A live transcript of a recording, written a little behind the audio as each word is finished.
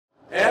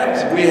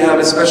And we have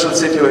a special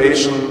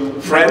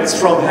situation, friends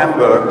from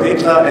Hamburg,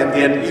 Petra and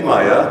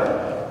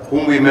Gerd-Imeyer,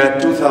 whom we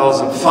met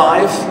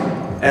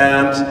 2005,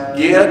 and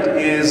Gerd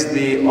is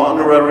the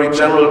Honorary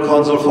General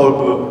Consul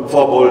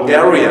for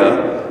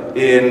Bulgaria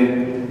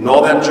in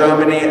northern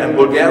Germany, and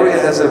Bulgaria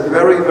has a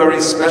very, very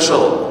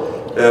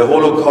special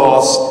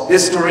Holocaust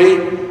history,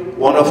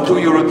 one of two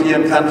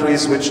European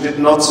countries which did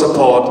not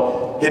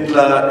support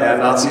Hitler and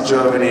Nazi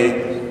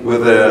Germany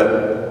with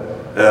the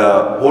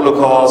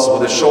Holocaust,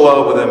 with the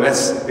Shoah, with the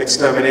mass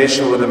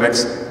extermination, with the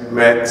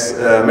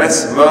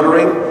mass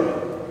murdering.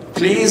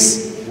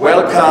 Please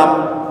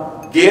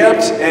welcome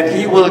Gerd, and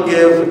he will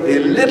give a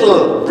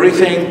little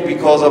briefing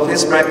because of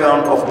his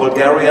background of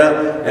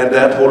Bulgaria and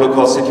that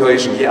Holocaust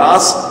situation. He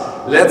asked,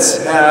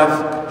 let's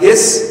have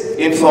his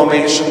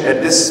information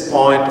at this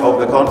point of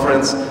the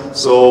conference.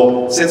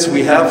 So since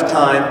we have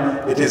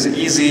time, it is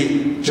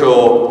easy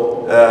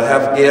to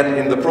have Gerd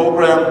in the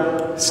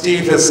program.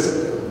 Steve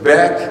is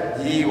back.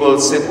 He will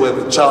sit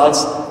with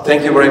Charles.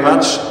 Thank you very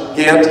much.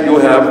 Gerd, you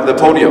have the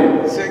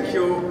podium. Thank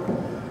you,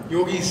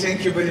 Yogi.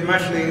 Thank you very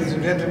much, ladies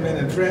and gentlemen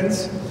and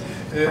friends.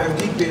 I'm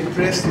deeply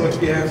impressed what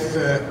we have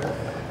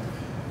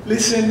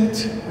listened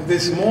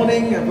this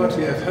morning and what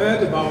we have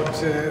heard about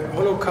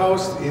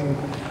Holocaust in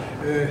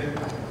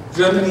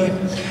Germany.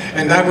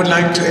 And I would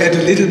like to add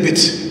a little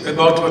bit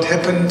about what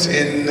happened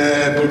in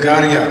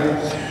Bulgaria.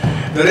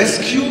 The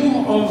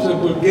rescue of the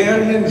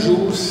Bulgarian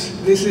Jews,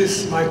 this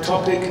is my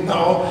topic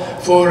now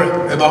for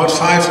about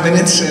 5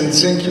 minutes, and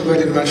thank you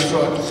very much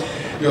for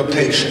your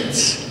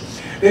patience.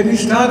 Let me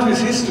start with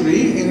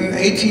history. In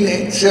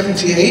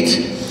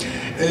 1878,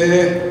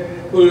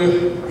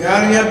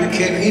 Bulgaria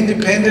became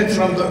independent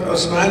from the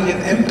Ottoman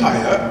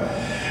Empire,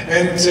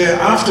 and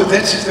after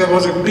that there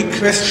was a big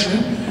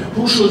question,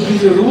 who should be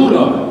the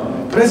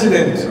ruler,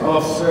 president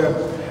of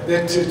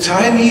that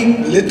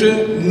tiny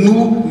little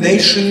new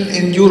nation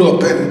in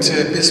Europe. And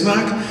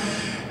Bismarck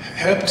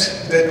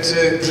helped that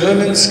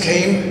Germans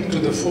came to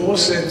the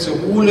force, and the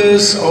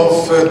rulers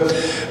of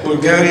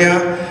Bulgaria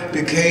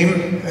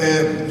became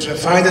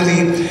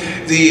finally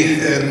the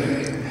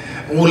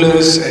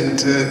rulers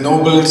and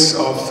nobles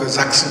of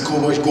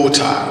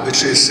Sachsen-Coburg-Gotha,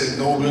 which is a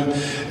noble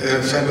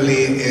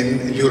family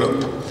in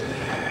Europe.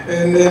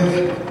 And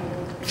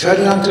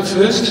Ferdinand I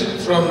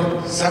from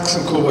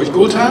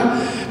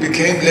Sachsen-Coburg-Gotha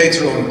became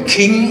later on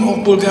king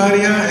of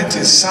Bulgaria, and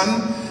his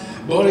son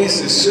Boris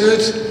III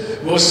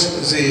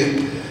was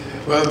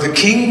the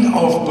king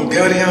of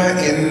Bulgaria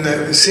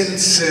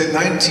since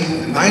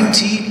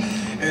 1990,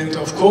 and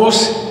of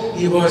course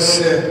he was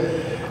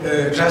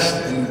just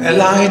an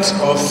ally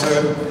of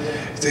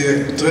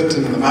the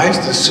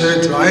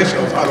Third Reich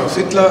of Adolf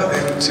Hitler,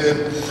 and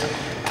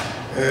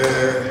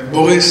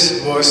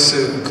Boris was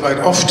quite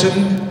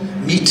often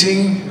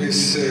meeting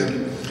with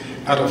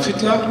Adolf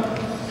Hitler,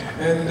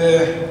 and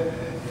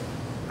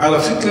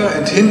Adolf Hitler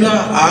and Himmler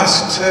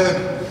asked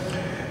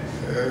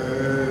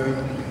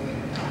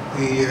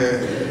the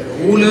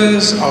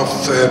rulers of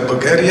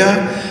Bulgaria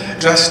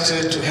just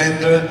to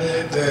handle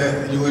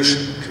the Jewish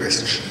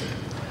question.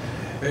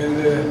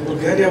 And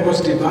Bulgaria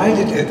was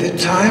divided at that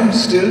time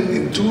still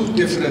in two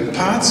different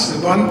parts. The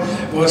one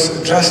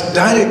was just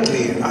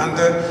directly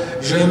under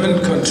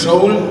German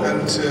control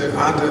and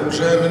under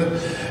German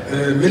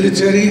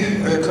military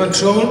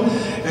control,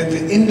 and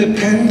the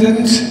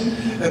independent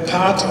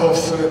part of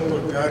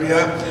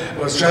Bulgaria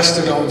was just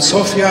around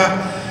Sofia,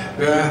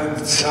 where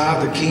the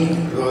Tsar, the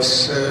king,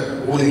 was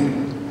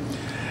ruling.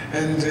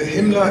 And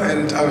Himmler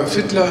and Adolf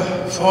Hitler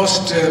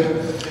forced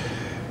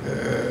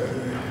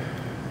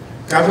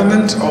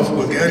government of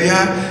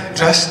Bulgaria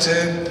just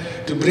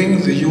to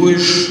bring the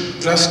Jewish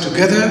just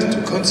together,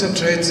 to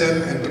concentrate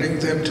them and bring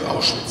them to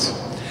Auschwitz.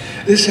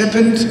 This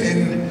happened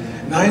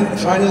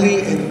finally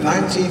in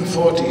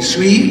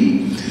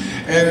 1943,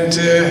 and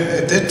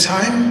at that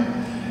time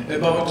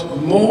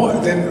about more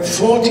than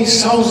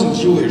 40,000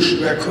 Jewish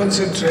were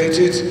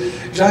concentrated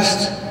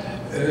just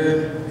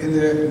in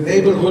the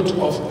neighborhood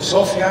of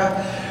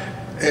Sofia,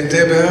 and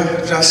they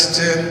were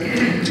just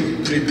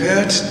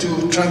prepared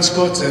to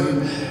transport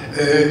them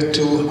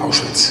to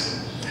Auschwitz.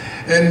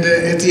 And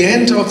at the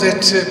end of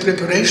that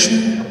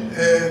preparation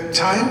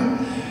time,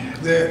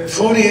 the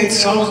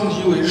 48,000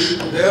 Jewish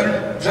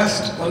were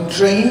just on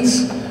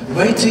trains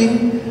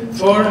waiting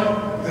for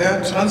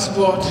their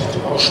transport to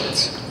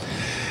Auschwitz.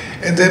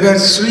 And there were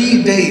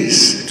 3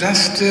 days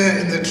just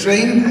in the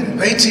train and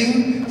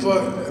waiting for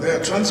their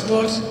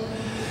transport.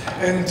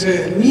 And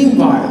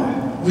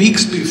meanwhile,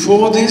 weeks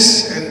before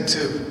this, and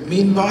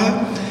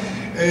meanwhile,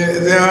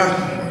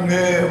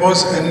 there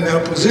was an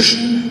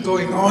opposition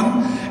going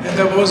on, and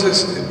there was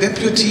a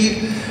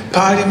deputy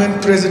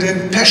parliament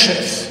president,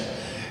 Peshev,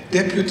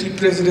 deputy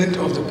president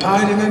of the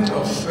parliament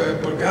of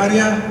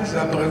Bulgaria.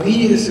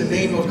 Zabrani is the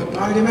name of the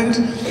parliament,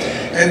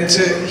 and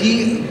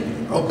he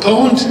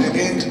opposed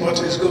against what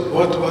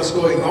was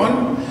going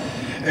on,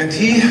 and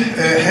he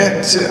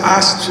had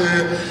asked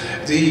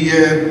the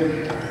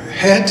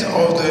head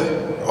of the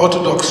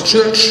Orthodox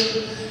Church,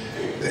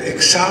 the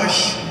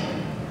Exarch,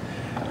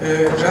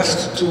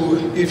 just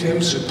to give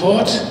him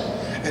support,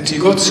 and he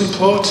got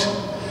support,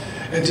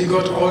 and he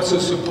got also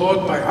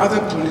support by other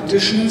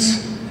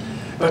politicians.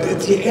 But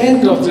at the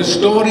end of the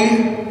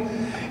story,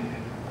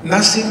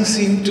 nothing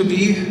seemed to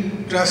be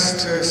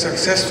just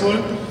successful.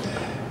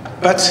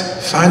 But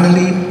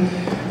finally,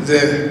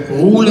 the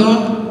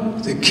ruler,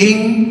 the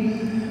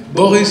king,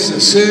 Boris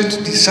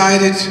III,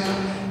 decided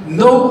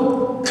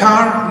no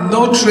car,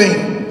 no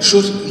train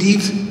should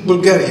leave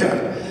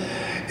Bulgaria.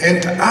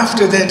 And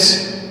after that,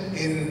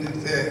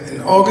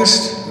 in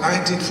August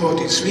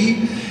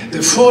 1943,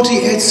 the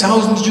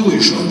 48,000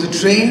 Jewish on the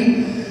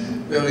train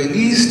were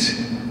released,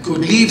 could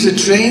leave the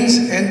trains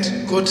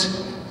and could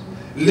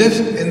live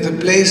in the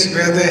place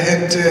where they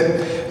had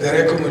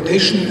their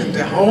accommodation and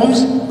their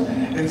homes,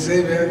 and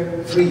they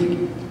were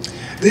free.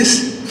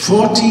 This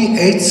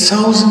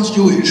 48,000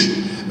 Jewish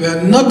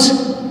were not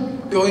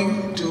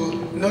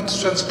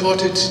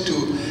transported to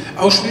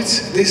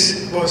Auschwitz.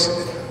 This was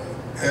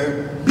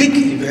a big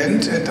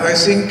event, and I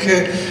think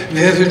we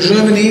have in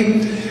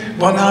Germany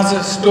one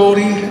other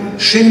story,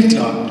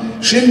 Schindler.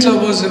 Schindler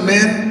was a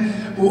man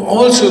who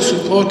also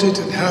supported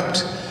and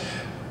helped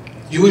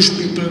Jewish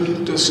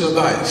people to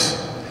survive.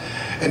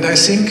 And I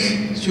think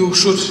you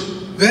should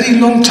very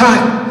long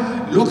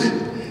time look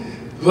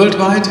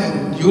worldwide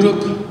and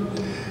Europe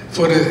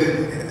for a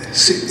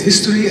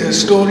history, a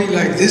story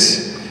like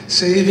this,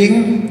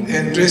 saving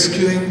and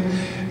rescuing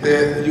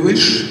the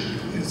Jewish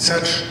in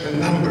such a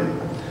number.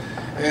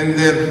 And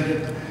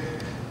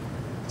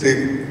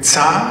the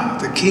Tsar,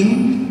 the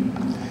king,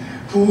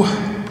 who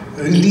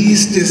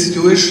released this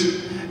Jewish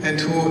and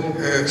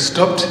who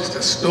stopped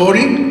the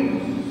story,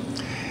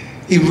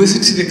 he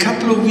visited a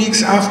couple of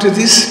weeks after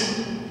this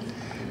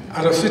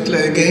Adolf Hitler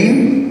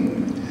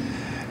again,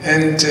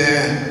 and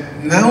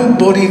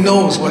nobody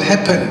knows what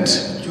happened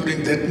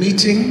during that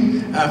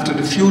meeting. After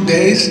a few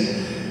days,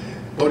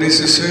 Boris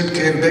III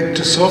came back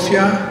to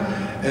Sofia,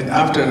 and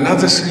after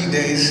another 3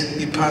 days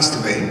he passed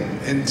away.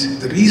 And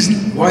the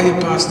reason why he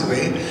passed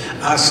away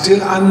are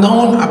still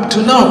unknown up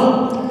to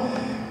now.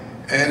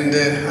 And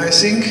I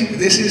think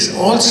this is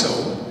also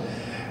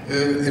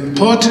an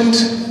important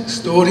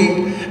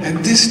story,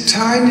 and this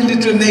tiny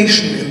little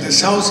nation in the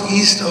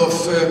southeast of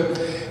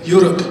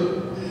Europe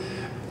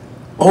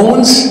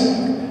owns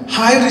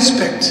high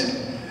respect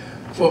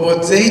for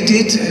what they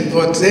did and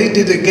what they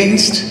did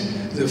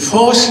against the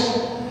force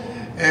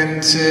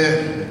and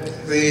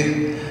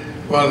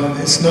well,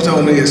 it's not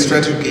only a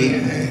strategy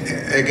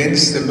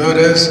against the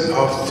murders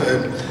of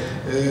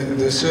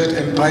the Third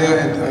Empire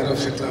and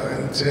Adolf Hitler.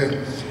 And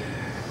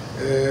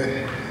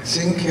I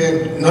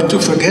think not to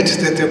forget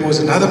that there was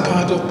another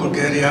part of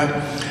Bulgaria,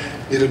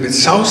 a little bit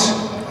south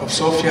of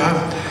Sofia,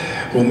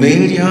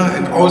 Romania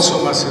and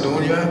also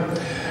Macedonia,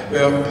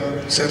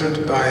 were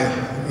settled by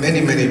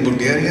many, many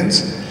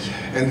Bulgarians.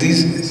 And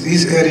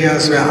these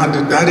areas were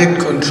under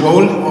direct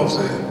control of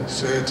the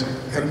Third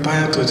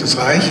Empire, Drittes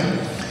Reich.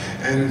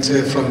 And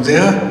from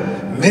there,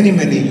 many,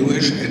 many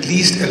Jewish, at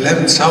least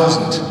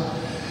 11,000,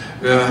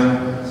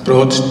 were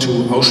brought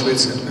to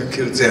Auschwitz and were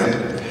killed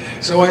there.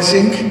 So I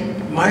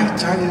think my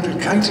tiny little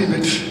country,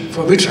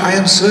 for which I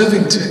am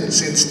serving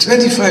since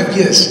 25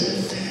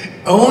 years,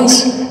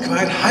 owns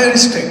quite high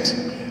respect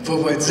for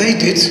what they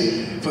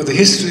did, for the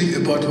history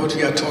about what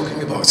we are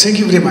talking about. Thank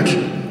you very much.